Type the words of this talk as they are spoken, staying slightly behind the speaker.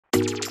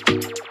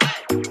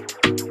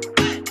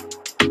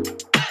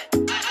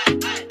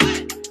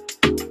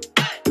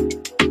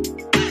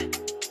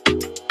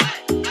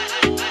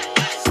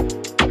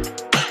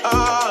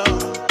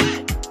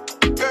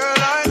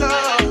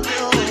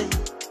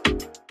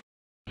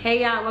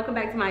Hey y'all, welcome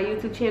back to my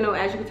YouTube channel.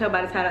 As you can tell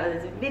by the title of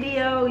this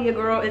video, your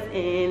girl is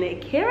in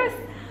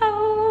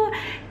Curaçao.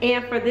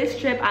 And for this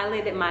trip, I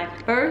landed my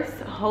first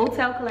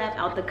hotel collab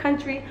out the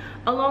country,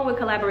 along with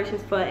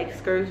collaborations for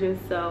excursions.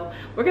 So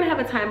we're gonna have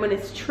a time on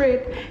this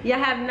trip. Y'all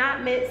have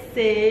not met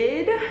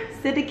Sid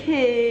the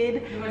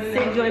kid.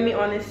 Sid joined me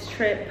on this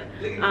trip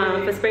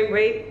for spring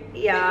break.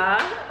 Yeah,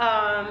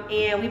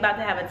 and we about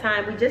to have a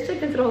time. We just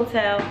checked into the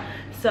hotel.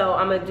 So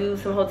I'm gonna do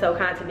some hotel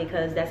content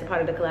because that's a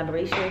part of the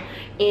collaboration.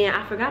 And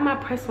I forgot my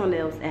press-on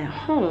nails at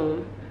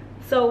home.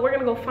 So we're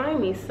gonna go find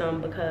me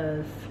some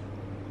because,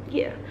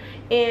 yeah.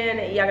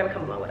 And y'all gonna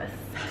come along with us.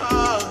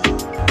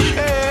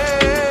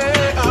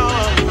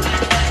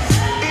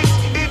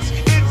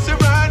 It's a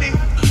Ronnie.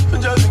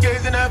 Just in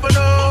case you never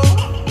know.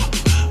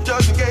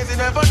 Just in case you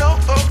never know.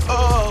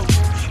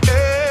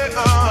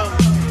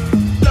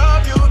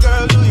 Love you,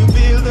 girl. Do you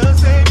feel the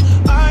same?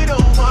 I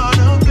don't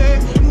wanna play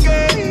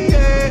games.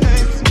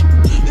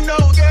 No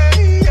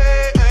games.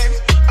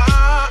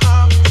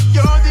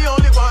 You're the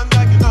only one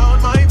that can hold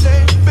my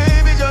flame.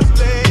 Baby, just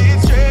play it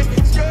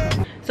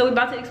straight. So we're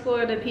about to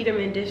explore the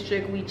Peterman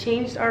district. We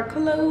changed our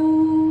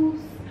clothes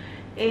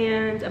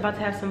and about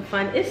to have some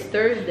fun. It's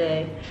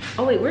Thursday.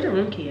 Oh wait, where's the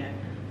room key at?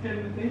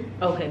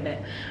 Okay,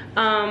 bet.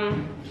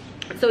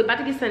 So we're about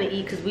to get something to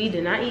eat because we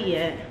did not eat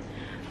yet.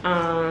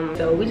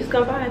 So we just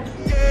gonna vibe.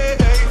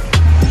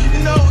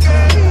 No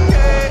games.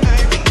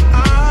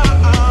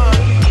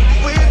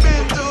 We've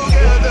been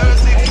together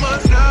 6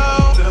 months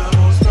now.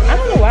 I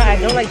don't know why I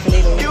don't like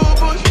tomatoes. You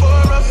push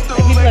for us to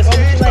Like people like, oh,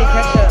 you like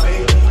ketchup.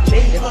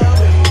 Big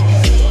difference.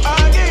 I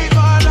gave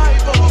my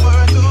life over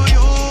to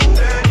you,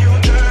 then you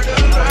turned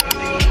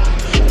around.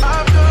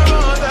 After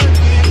all that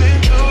we've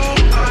been through,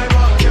 I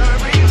want your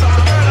reason.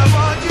 Girl, I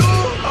want you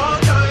all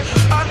time.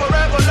 I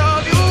forever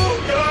love you.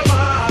 You're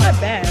mine. Not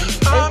bad.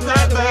 I'm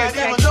not bad,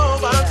 even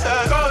though I'm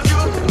sad. Cause you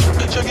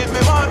should give me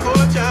one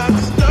more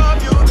chance.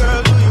 Love you,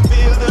 girl. Do you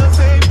feel the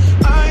same?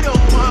 I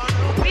don't want.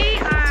 We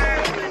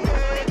are on the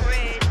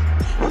bridge.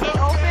 It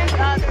opens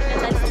up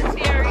and lets the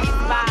ferries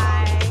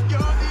by. You're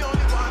the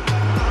only one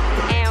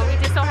that And we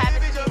just so happen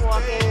to be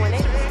walking when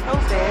it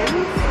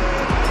opens.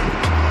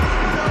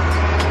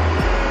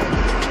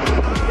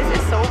 This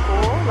is so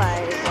cool.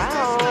 Like,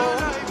 wow.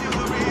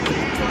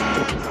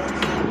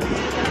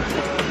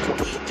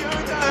 your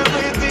time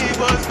with me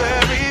was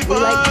very We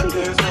like fun. to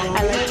There's no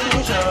I like to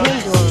illusion.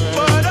 enjoy.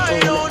 But I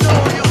don't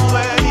know you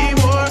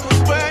anymore.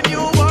 When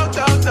you walked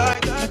outside,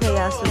 Okay,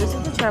 y'all, so this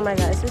is the charm I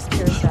got. It's just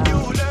Curaçao. you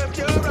left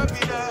your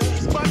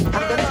happiness. But I'm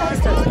gonna try to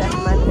start back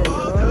my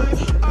videos.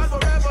 I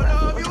forever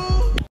love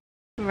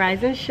you.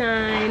 Rise and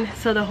shine.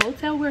 So the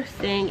hotel we're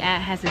staying at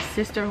has a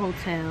sister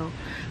hotel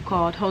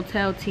called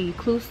Hotel T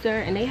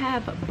Clouster, and they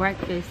have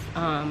breakfast.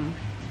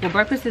 The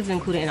breakfast is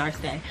included in our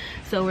stay.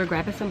 So we're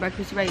grabbing some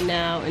breakfast right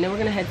now, and then we're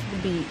gonna head to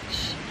the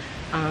beach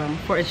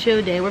for a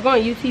chill day. We're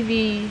going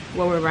UTV.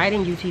 Well, we're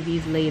riding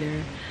UTVs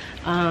later,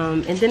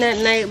 and then at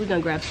night we're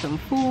gonna grab some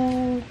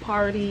food,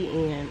 party,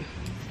 and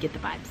get the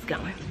vibes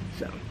going.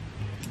 So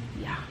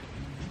yeah.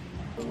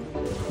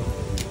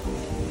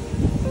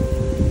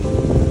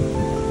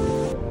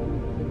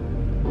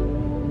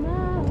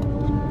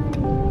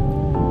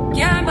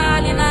 Can't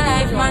ball in my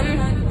life, man.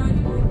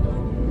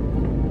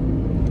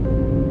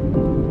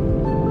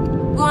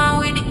 Go on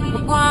with it,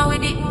 go on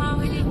with it.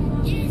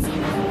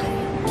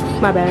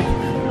 My bad.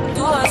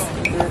 To us.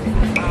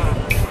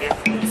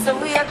 So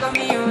we are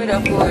coming here with a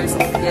force.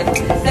 Yeah.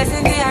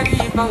 Blessing the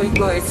reap and we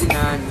coursing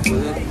on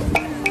foot.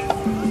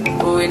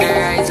 But we don't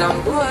rise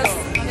on course.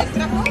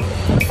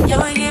 Yeah,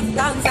 we give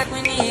thanks that we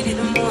need it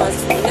the most.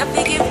 We have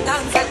to give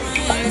thanks that we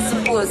are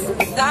supposed to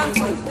be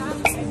thankful.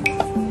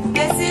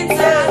 Blessings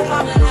are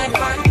from the life,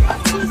 man.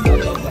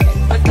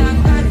 But thank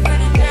God for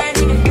the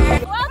journey.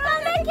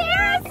 Welcome to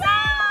Curaçao!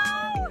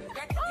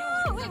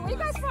 Oh, wait, where you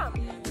guys from?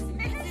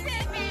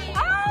 Mississippi.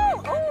 Oh!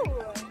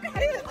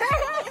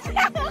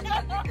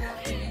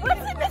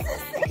 What's in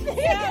Mississippi?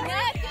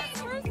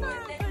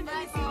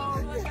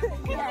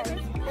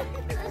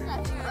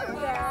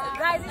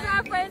 Guys, these are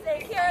our friends in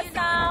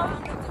Curaçao.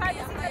 Try to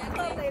see them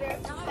club later.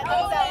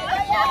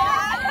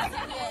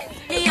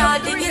 Me all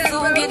dig it to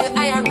get the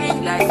iron ring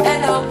like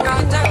hello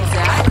brother.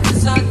 Say I do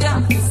so down.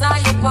 Saw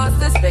you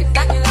post a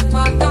spectacular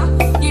photo.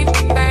 Keep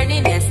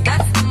burning, yes,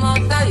 that's the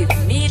motto. If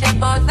you need a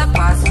butter,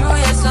 pass through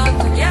your son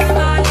to get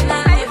all in a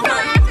life,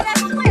 man.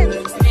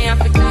 Me have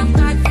to thank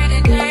God for the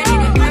journey.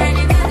 The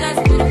burning is just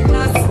to the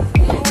plus.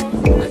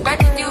 The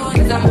gratitude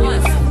is a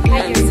must.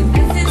 Yes,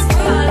 blessings to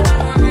all of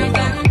my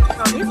done.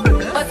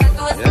 But I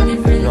do it for the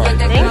friends that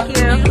they come to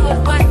the road,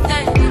 but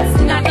then it's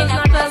not in a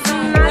plus.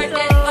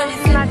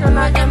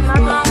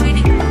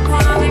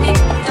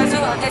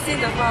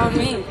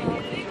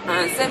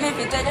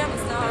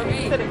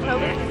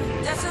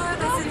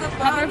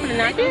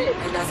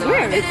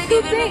 Where? It's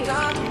too big.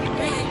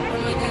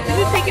 Did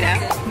you take it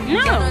out? No.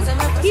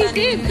 He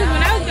did, because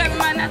when I was grabbing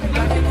mine, I was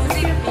going to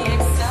see it.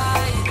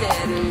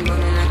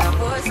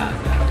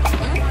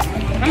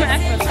 I'm going to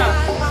ask for a top.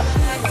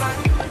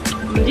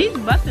 These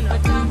busting up.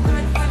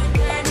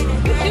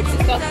 What you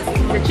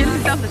The chili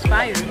stuff is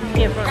fire.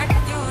 Yeah, bro.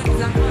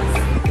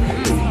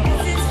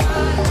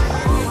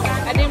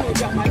 I didn't even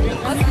drop my drink.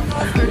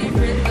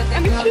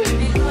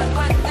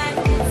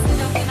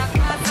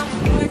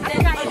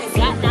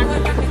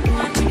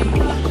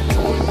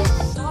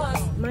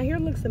 My hair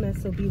looks a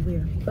mess, so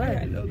beware.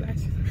 But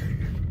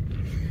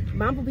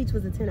Mambo Beach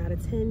was a 10 out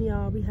of 10,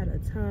 y'all. We had a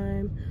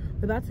time.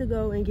 We're about to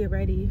go and get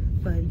ready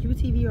for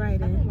UTV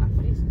riding.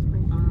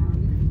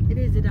 It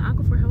is. Did the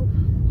Aquifer help?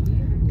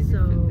 So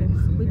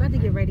we about to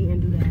get ready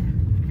and do that.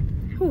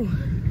 Whew.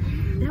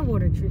 That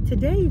water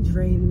today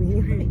drained me.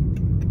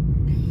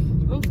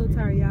 I'm so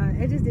tired, y'all.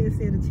 I just didn't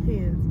stand a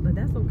chance, but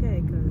that's okay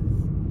because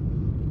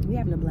we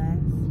having a blast.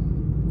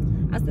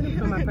 I still didn't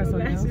put my press on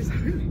nails.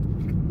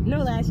 No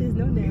lashes,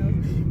 no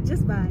nails,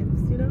 just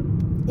vibes, you know.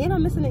 And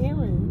I'm missing an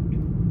earring.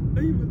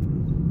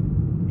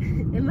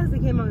 It must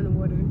have came out in the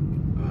water.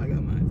 Oh, I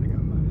got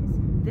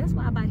mine. That's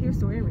why I buy hair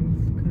store earrings.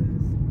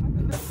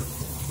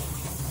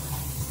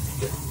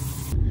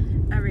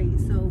 All right,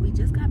 so we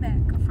just got back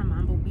from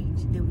Mambo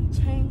Beach. Then we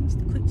changed,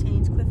 quick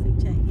fit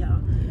check,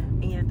 y'all.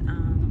 And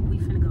we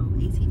finna go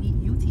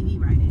UTV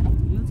riding.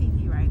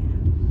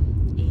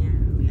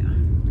 And yeah,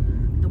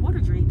 the water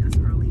drained us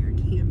earlier,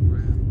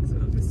 camera. So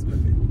I'm just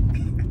swimming.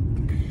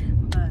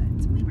 But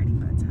we ready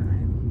for a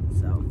time.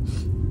 So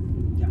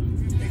yeah.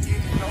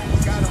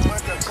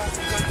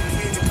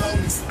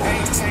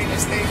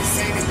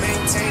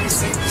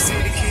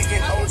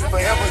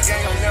 Forever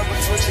gang, I'm never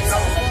switching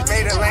over.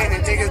 Made a lane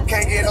and niggas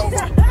can't get over.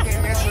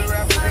 Can't mess with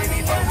rappers, they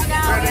be voting.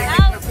 Brother,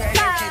 get the pay,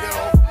 keep it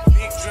over.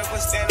 Big dripper,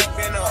 stand up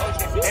in the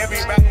ocean.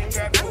 Everybody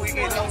trapping, we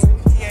get low.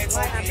 He ain't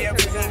funky, yeah,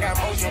 but he got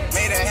motion.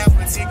 Made a half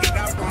a ticket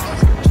out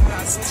promotion.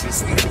 Not sushi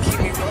sweet to keep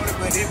me rolling,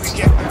 but if we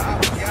kept the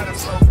op, we gotta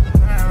slow.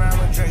 Turn around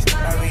with Drake,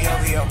 like we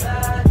OVO.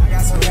 I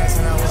got some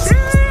gas and I was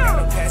got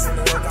no pass in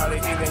the work, all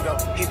they even go.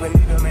 He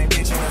believe him, man,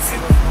 bitch, in the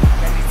figure.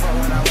 Let me fuck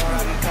when I want,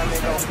 I can come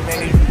and go. Man,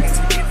 he makes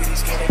me get to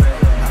these skinny.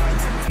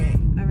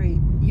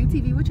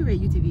 UTV, what you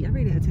rate UTV? I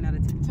rated it a 10 out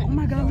of 10. Oh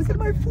my god, look at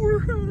my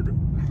forehead.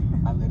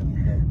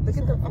 Look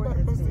at the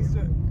forehead.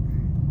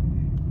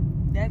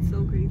 That's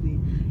so crazy.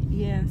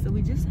 Yeah, so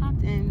we just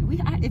hopped in.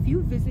 If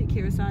you visit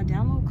Curaçao,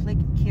 download click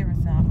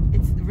Curaçao.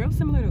 It's real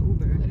similar to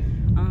Uber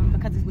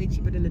because it's way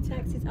cheaper than the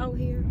taxis out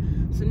here.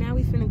 So now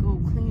we finna go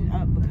clean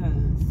up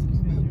because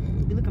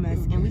we look a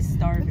mess and we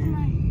starving.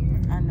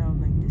 I know,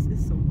 like this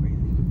is so crazy.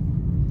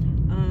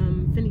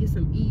 Finna get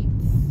some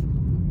eats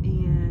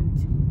and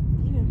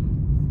yeah.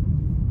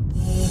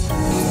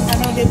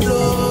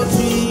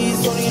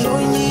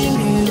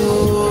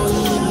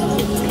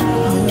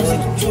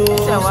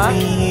 So what?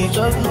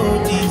 Just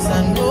notice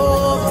and go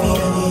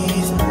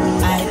peace.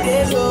 I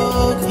get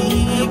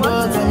lonely,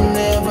 but I'm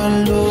never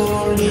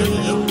lonely.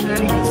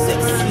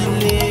 Sexy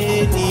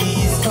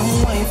ladies,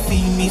 come and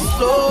feel me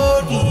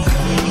slowly.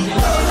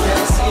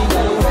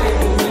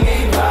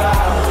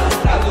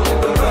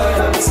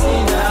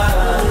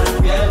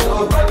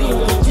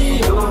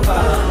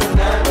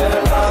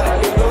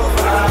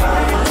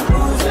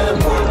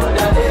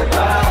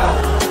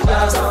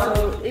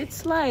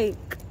 It's like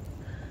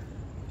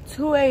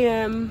 2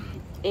 a.m.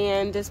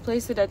 and this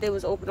place said that they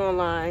was open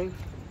online.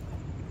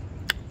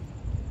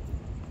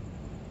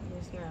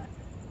 It's not.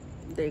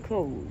 They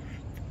closed.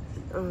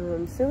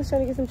 Still was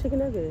trying to get some chicken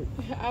nuggets.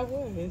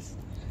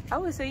 I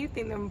would say you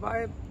think them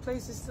bar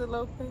places still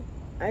open?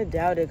 I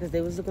doubt it because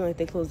they was looking like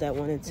they closed at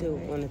 1 and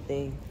 2 on the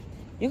thing.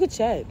 You could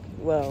check.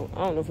 Well,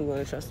 I don't know if we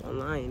want to trust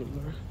online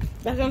anymore.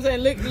 That's what I'm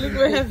saying. Look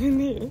what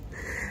happened here.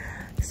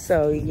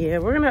 So yeah,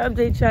 we're gonna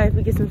update y'all if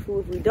we get some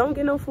food. If we don't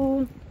get no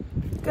food,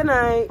 good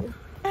night.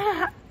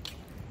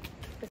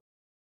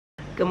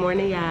 Good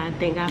morning, y'all.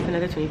 Thank God for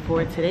another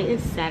 24. Today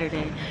is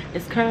Saturday.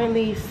 It's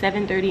currently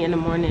 7:30 in the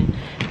morning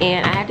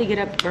and I had to get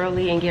up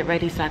early and get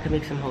ready so I could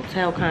make some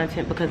hotel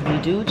content because we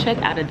do check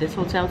out of this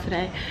hotel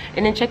today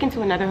and then check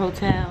into another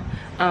hotel.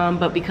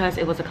 But because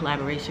it was a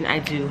collaboration, I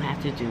do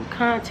have to do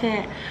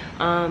content.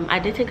 I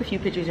did take a few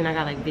pictures and I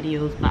got like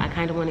videos, but I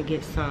kind of want to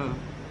get some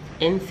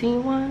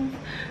in-scene ones.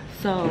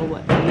 So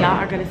y'all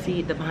are gonna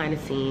see the behind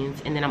the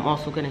scenes and then I'm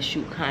also gonna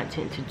shoot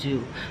content to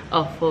do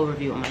a full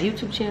review on my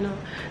YouTube channel.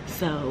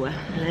 So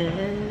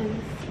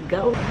let's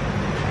go.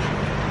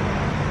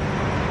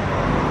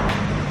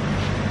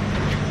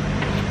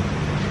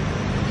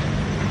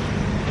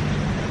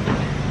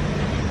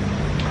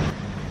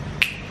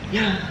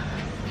 Yeah.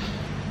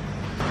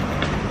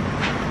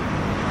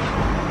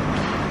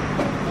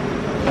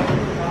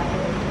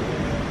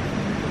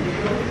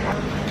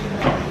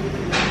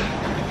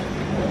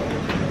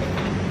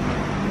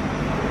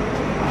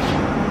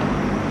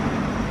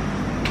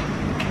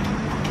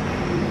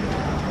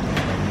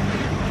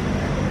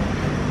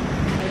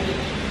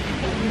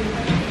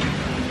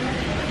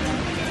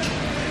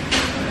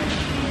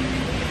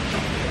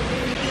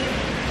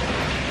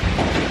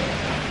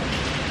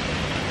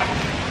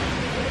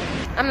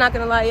 I'm not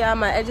gonna lie, y'all,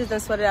 my edges done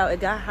sweated out. It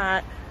got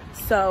hot.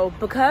 So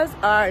because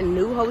our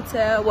new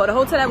hotel, well, the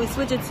hotel that we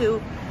switched it to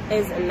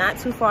is not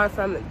too far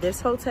from this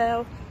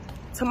hotel,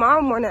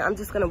 tomorrow morning I'm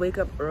just gonna wake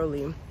up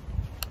early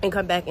and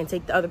come back and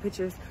take the other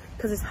pictures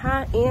because it's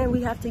hot, and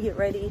we have to get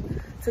ready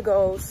to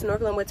go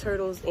snorkeling with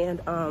turtles and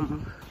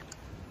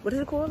what is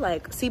it called,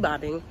 like sea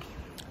bobbing.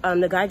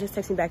 The guy just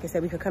texted me back and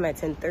said we could come at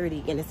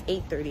 10:30 and it's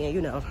 8:30, and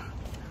you know,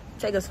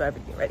 take us forever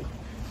to get ready.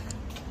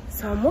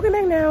 So I'm walking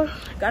back now,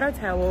 got our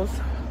towels,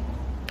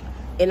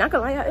 and not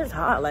gonna lie, it's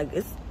hot. Like,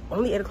 it's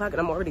only 8 o'clock and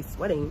I'm already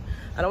sweating.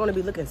 I don't want to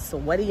be looking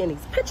sweaty in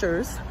these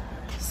pictures,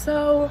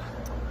 so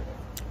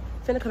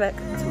finna come back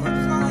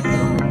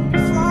tomorrow.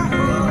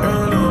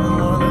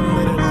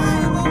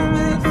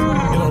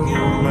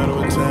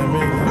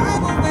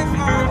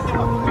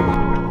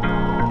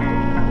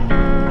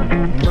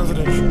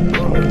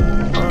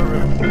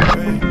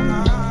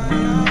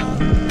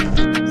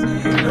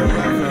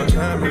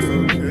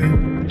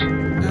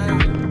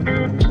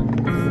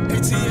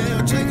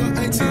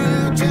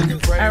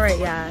 Alright,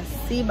 y'all,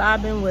 sea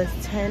bobbing was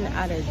 10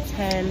 out of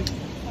 10.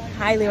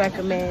 Highly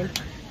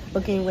recommend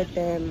booking with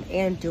them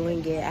and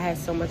doing it. I had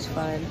so much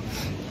fun.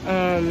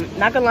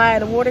 Not gonna lie,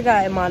 the water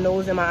got in my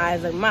nose and my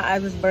eyes. Like, my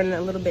eyes was burning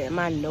a little bit and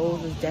my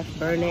nose was definitely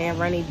burning and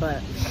runny,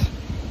 but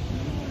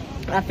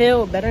I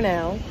feel better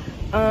now.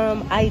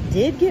 I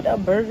did get a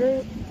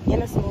burger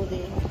and a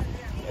smoothie.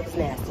 It was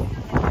nasty,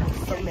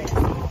 so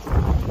nasty.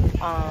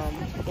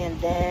 And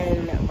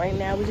then right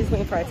now we're just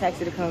waiting for our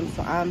taxi to come,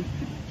 so I'm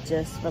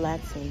just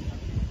relaxing.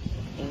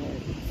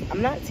 And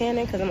I'm not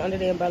tanning because I'm under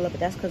the umbrella, but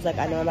that's because, like,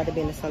 I know I'm about to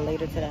be in the sun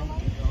later today.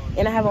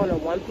 And I have on a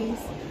one piece,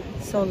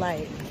 so,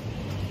 like,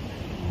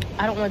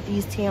 I don't want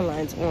these tan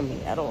lines on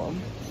me at all.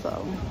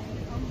 So,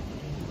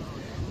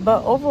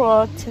 but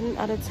overall, 10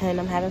 out of 10.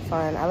 I'm having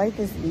fun. I like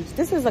this beach.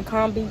 This is a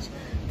calm beach.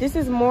 This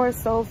is more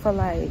so for,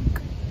 like,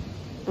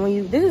 when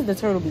you, this is the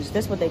Turtle Beach.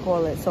 That's what they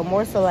call it. So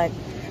more so, like,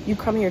 you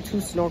come here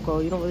to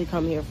snorkel. You don't really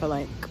come here for,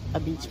 like, a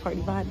beach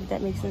party vibe, if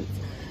that makes sense.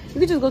 You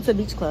could just go to a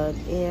beach club,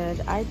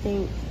 and I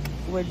think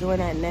we're doing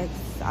that next.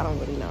 I don't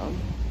really know.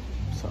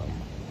 So,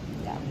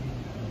 yeah.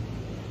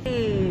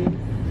 Hey.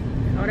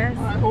 Oh, that's...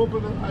 I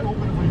open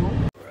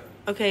it.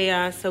 Okay,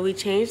 y'all, so we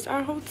changed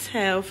our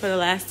hotel for the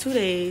last 2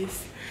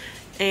 days,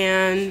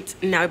 and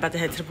now we're about to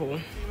head to the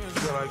pool.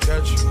 I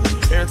got you.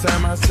 Every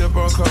time I sip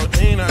on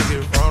codeine, I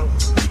get vulnerable.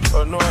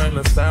 Annoying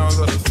the sounds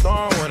of the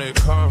storm when it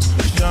comes.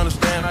 She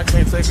understand I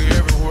can't take her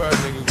everywhere a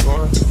nigga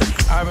going.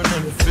 I've been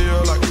in the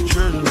field like the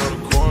children of the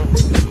corn.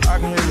 I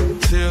can hear the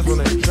tears when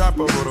they drop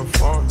over the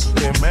phone.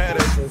 Get mad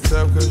at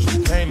herself cause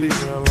she can't leave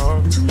me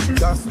alone.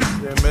 Gossip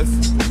and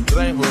messy, it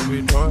ain't what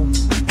we doing.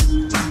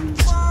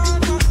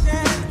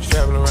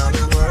 Traveling around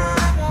the world.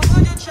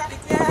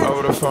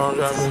 Over the phone,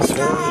 driving tears.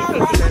 I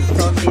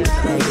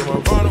get my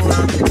phone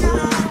around the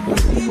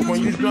world. When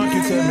you drunk,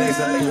 you tell me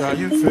exactly how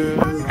you feel.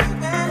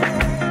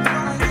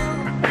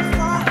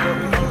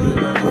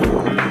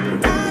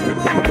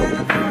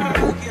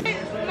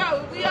 No,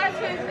 we are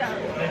twins though.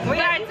 We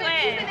are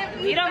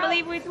twins. You don't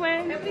believe we're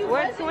twins?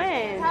 We're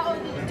twins. How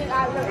old do you think I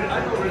look?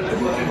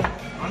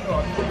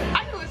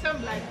 I knew it's some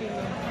black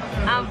people.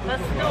 I'm a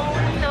stone.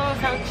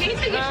 Can you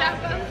take a shot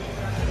for us?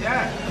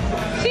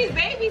 Yeah. She's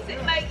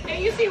babysitting, like, and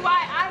you see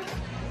why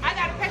I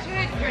gotta pressure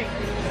her to drink.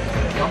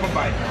 I'm a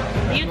bite.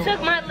 You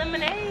took my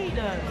lemonade.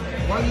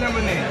 One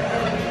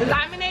lemonade.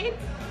 Lemonade?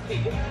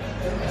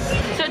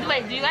 So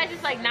wait, do you guys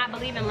just like not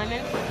believe in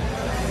lemons?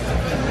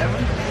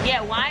 Lemon?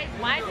 Yeah, why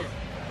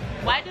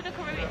do the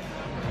Caribbean?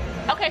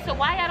 Okay, so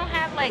why I don't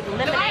have like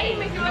lemonade? Why you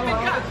make a lemon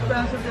cup?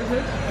 How expensive this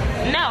is?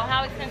 No,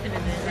 how expensive is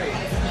it?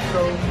 So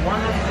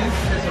one of these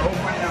is a whole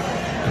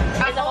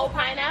pineapple. Is a whole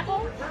pineapple?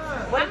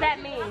 What does that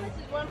mean?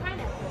 One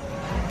pineapple.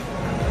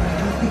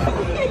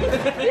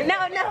 No.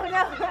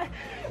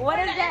 What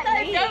does that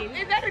mean?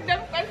 Is that a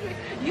dumb question?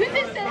 You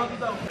just said. I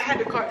had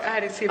the card. I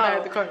had to see if I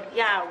had the card.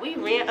 Yeah, we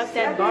ran up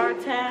that bar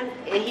tab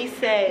and he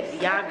said,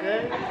 y'all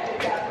good?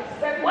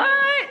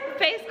 What?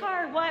 Face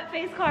card, what?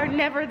 Face card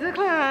never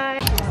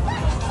declined.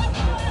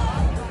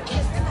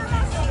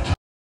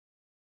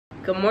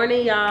 Good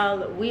morning,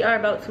 y'all. We are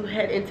about to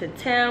head into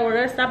town. We're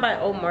gonna stop by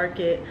Old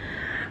Market.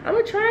 I'm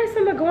gonna try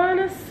some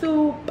iguana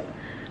soup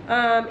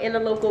in the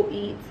local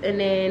eats, and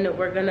then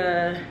we're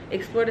gonna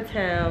explore the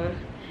town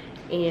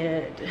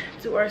and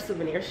do our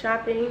souvenir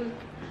shopping.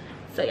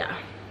 So yeah,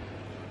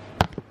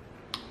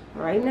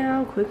 right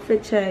now, quick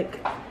fit check.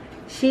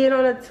 Shein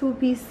on a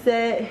 2-piece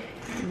set,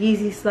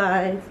 Yeezy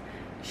slides,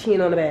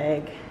 Shein on the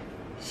bag,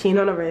 Shein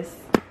on the wrist,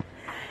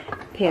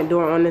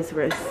 Pandora on this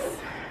wrist.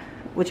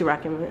 What you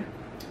rocking with?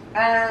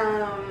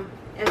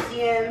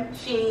 MCM,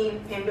 Shein,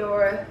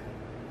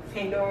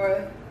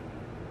 Pandora,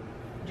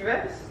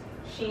 dress,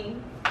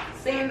 Shein,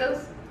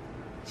 sandals,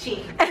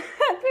 Shein.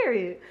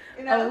 Period.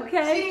 You know,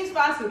 okay. Shein's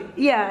possible.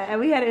 Yeah, and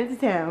we headed into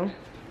town.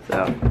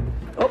 So,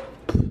 oh,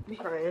 I'm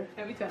crying.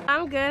 Every time.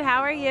 I'm good.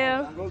 How are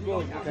you?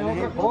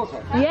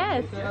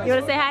 Yes. You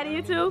want to say hi to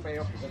YouTube?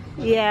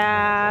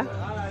 Yeah.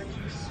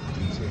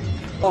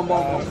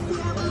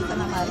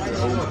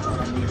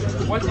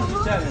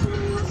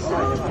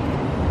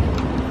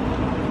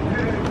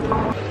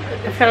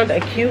 I found a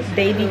cute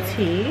baby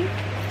tee.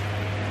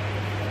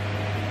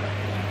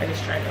 I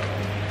just tried it on.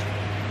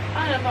 I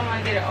don't know if I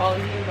want to get it all of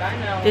you, but I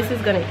know. This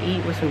is gonna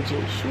eat with some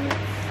jean shorts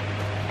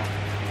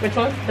Which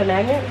one? The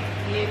magnet?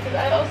 Yeah, because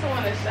I also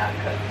want a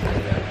shortcut.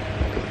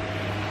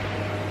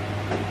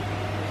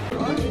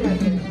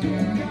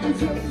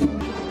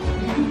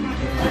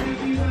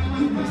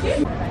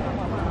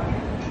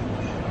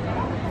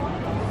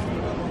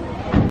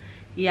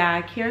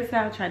 Yeah,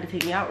 Curaçao tried to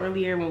take me out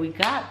earlier. When we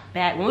got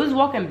back, when we was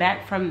walking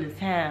back from the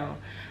town,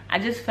 I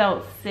just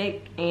felt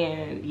sick,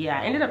 and yeah,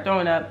 I ended up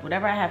throwing up.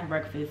 Whatever I had for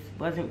breakfast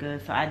wasn't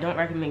good, so I don't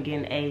recommend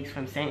getting eggs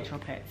from Saint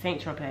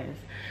Tropez,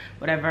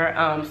 whatever.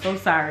 So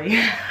sorry.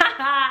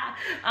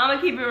 I'm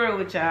gonna keep it real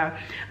with y'all.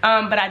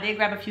 But I did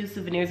grab a few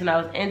souvenirs when I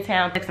was in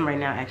town. Text them right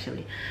now,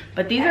 actually.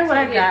 But these are what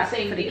I got for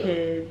the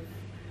kids.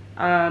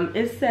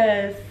 It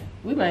says,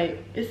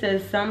 it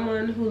says,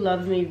 someone who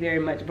loves me very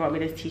much brought me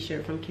this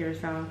t-shirt from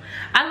Curaçao.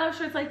 I love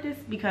shirts like this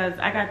because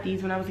I got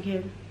these when I was a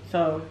kid.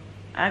 So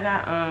I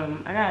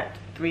got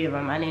 3 of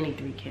them. I nannied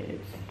 3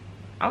 kids.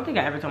 I don't think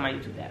I ever told my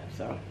YouTube that.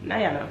 So now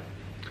y'all know.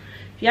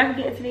 If y'all can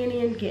get into the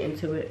Indian, get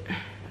into it.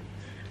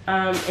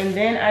 And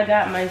then I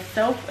got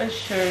myself a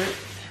shirt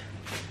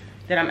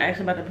that I'm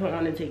actually about to put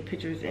on and take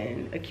pictures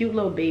in. A cute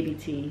little baby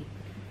tee.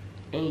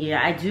 And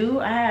yeah, I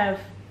have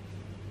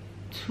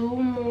 2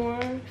 more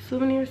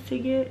souvenirs to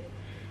get.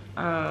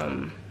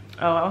 Oh,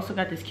 I also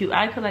got this cute,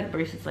 I collect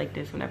bracelets like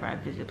this whenever I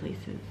visit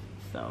places.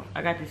 So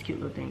I got this cute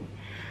little thing.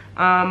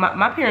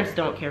 My parents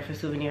don't care for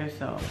souvenirs,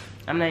 so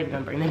I'm not even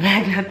gonna bring them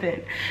back,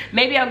 nothing.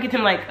 Maybe I'll get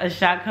them like a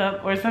shot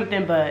cup or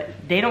something, but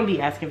they don't be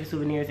asking for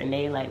souvenirs, and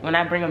they like, when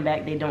I bring them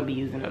back, they don't be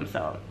using them,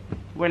 so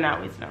we're not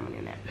wasting our money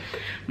on that.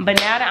 But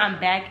now that I'm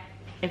back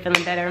and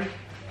feeling better,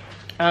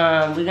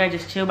 we're gonna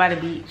just chill by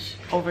the beach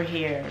over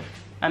here.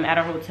 I'm at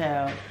a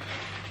hotel,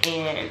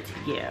 and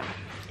yeah,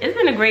 it's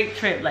been a great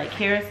trip. Like,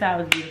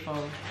 Curaçao is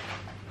beautiful.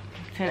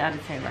 10 out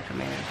of 10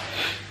 recommend.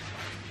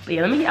 But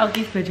yeah, let me get out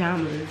these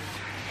pajamas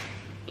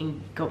and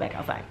go back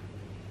outside.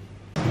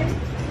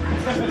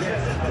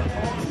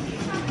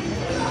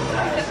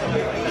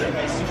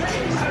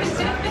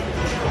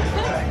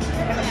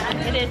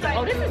 It is.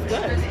 Oh, this is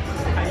good.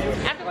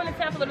 After going to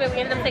town for a little bit, we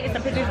ended up taking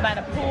some pictures by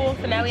the pool.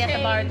 So now we at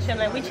the bar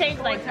chilling. We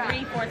changed like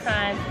 3-4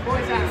 times.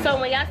 So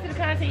when y'all see the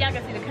content, y'all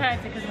can see the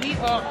content because we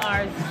on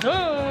our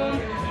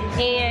Zoom.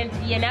 And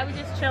yeah, now we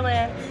just chilling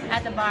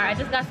at the bar. I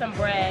just got some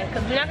bread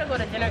because we're not gonna go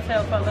to dinner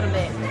till for a little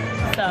bit.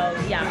 So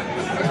yeah.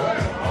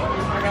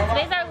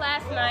 Today's our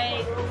last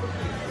night.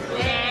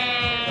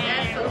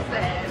 That's so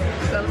sad.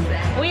 So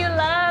sad. We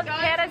love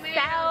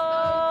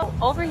Curaçao.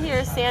 Over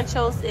here,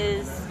 Sanchos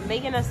is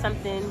making us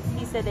something.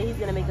 He said that he's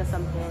gonna make us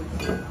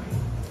something.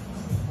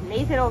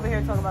 Nathan over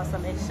here talking about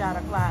some it's shot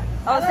o'clock.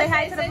 Oh, say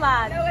hi to the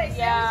vlog. No, wait,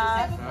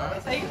 yeah.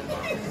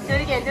 Do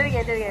it again, do it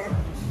again, do it again.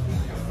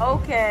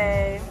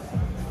 Okay.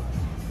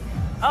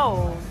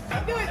 Oh.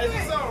 Do it.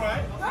 It's all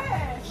right. Go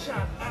ahead.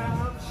 Shut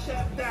up,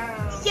 shut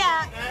down.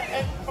 Yeah.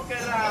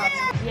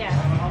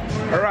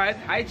 Yeah. All right.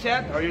 Hi,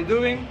 chat. How are you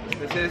doing?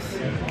 This is,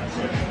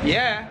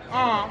 yeah.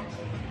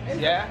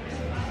 Yeah.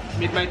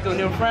 Meet my 2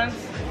 new friends.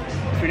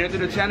 If you're new to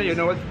the channel, you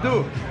know what to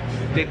do.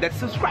 Click that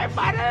subscribe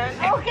button.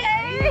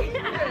 Okay.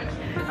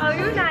 Oh,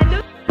 you're not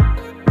new.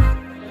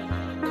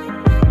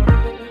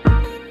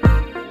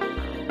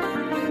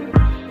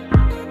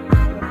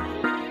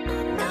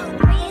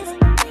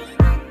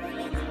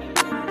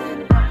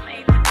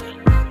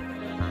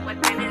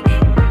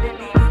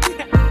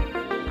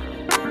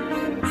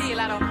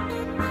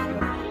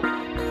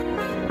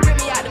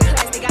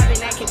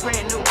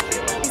 Brand new.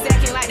 He's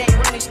acting like they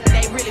running shit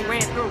they really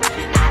ran through. I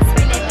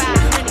spent that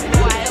 500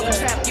 before I ever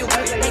trapped you.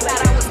 They thought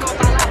I was gonna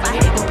fall off. I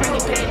hate to bring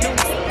it back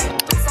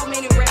new. So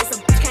many rats, a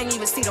bitch can't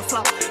even see the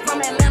flow.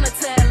 From Atlanta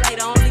to LA,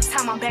 the only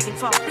time I'm back and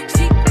forth.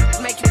 She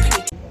make you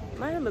pee.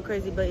 My hair look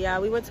crazy, but yeah,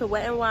 we went to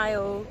Wet n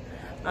Wild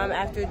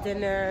after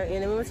dinner,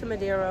 and then we went to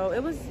Madero.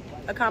 It was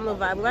a calm little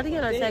vibe. We're about to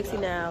get on a taxi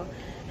now.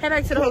 Head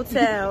back to the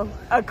hotel.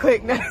 A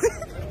quick now.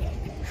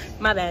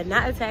 My bad,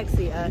 not a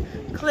taxi, a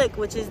Click,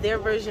 which is their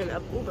version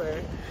of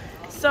Uber.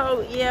 So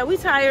yeah, we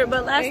tired,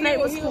 but last night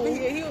was cool.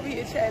 He over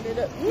here chatting it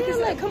up. Yeah,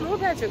 like, come on,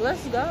 Patrick,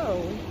 let's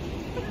go.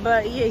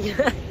 But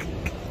yeah,